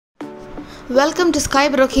Welcome to Sky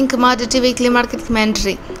Broking Commodity Weekly Market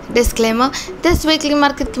Commentary. Disclaimer: this weekly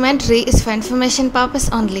market commentary is for information purpose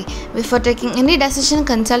only. Before taking any decision,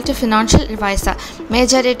 consult a financial advisor.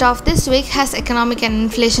 Major data of this week has economic and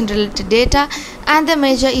inflation related data, and the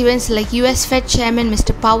major events like US Fed Chairman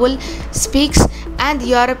Mr. Powell speaks and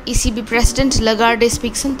Europe ECB President Lagarde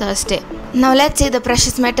speaks on Thursday. Now let's see the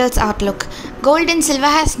precious metals outlook. Gold and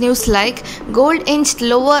silver has news like gold inched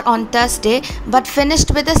lower on Thursday but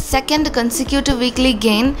finished with a second consecutive weekly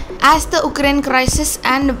gain as the Ukraine crisis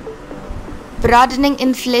and broadening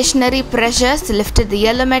inflationary pressures lifted the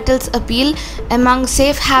yellow metals appeal among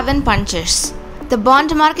safe haven punchers. The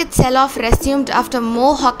bond market sell-off resumed after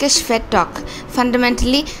more hawkish Fed talk.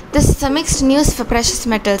 Fundamentally, this is a mixed news for precious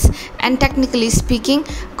metals, and technically speaking,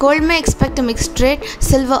 gold may expect a mixed trade,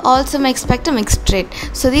 silver also may expect a mixed trade.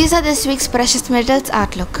 So these are this week's precious metals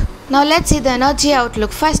outlook. Now let's see the energy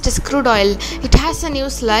outlook. First is crude oil. It has a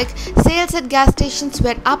news like sales at gas stations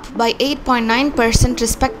were up by 8.9%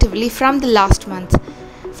 respectively from the last month.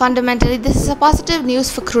 Fundamentally, this is a positive news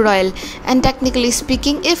for crude oil, and technically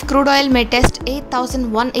speaking, if crude oil may test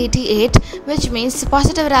 8,188, which means the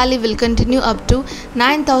positive rally will continue up to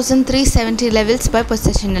 9,370 levels by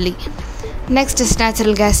positionally. Next is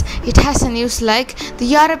natural gas. It has a news like the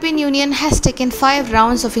European Union has taken 5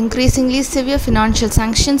 rounds of increasingly severe financial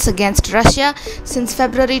sanctions against Russia since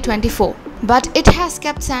February 24. But it has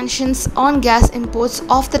kept sanctions on gas imports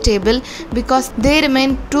off the table because they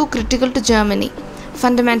remain too critical to Germany.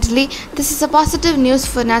 Fundamentally, this is a positive news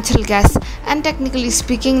for natural gas, and technically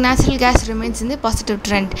speaking, natural gas remains in the positive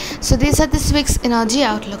trend. So these are this week's energy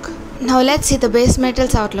outlook. Now let's see the base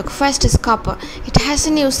metals outlook. First is copper. It has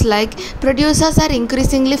a news like producers are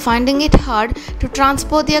increasingly finding it hard to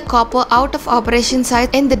transport their copper out of operation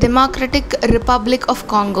sites in the Democratic Republic of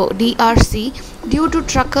Congo (DRC) due to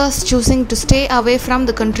truckers choosing to stay away from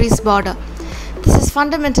the country's border. This is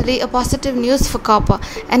fundamentally a positive news for copper,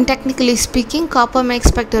 and technically speaking, copper may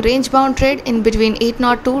expect a range-bound trade in between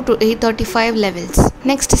 802 to 835 levels.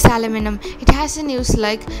 Next is aluminum. It has a news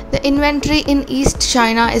like the inventory in East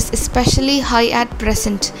China is especially high at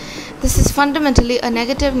present. This is fundamentally a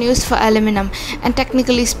negative news for aluminum, and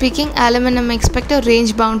technically speaking, aluminum may expect a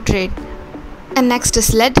range-bound trade. And next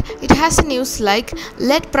is lead. It has a news like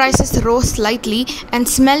lead prices rose slightly and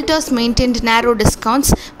smelters maintained narrow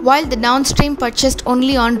discounts while the downstream purchased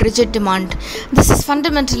only on rigid demand. This is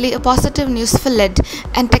fundamentally a positive news for lead,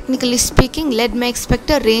 and technically speaking, lead may expect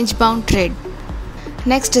a range-bound trade.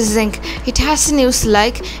 Next is zinc. It has news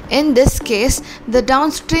like in this case, the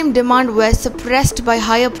downstream demand was suppressed by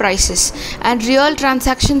higher prices and real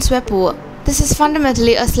transactions were poor. This is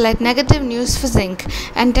fundamentally a slight negative news for zinc,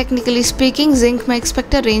 and technically speaking, zinc may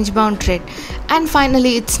expect a range-bound trade. And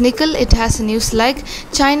finally, it's nickel. It has a news like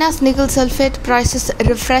China's nickel sulfate prices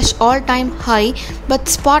refresh all-time high, but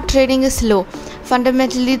spot trading is low.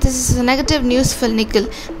 Fundamentally, this is a negative news for nickel,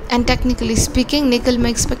 and technically speaking, nickel may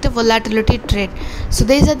expect a volatility trade. So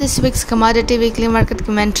these are this week's Commodity Weekly Market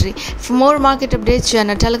Commentary. For more market updates, join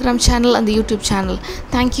our Telegram channel and the YouTube channel.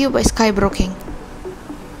 Thank you by Sky Broking.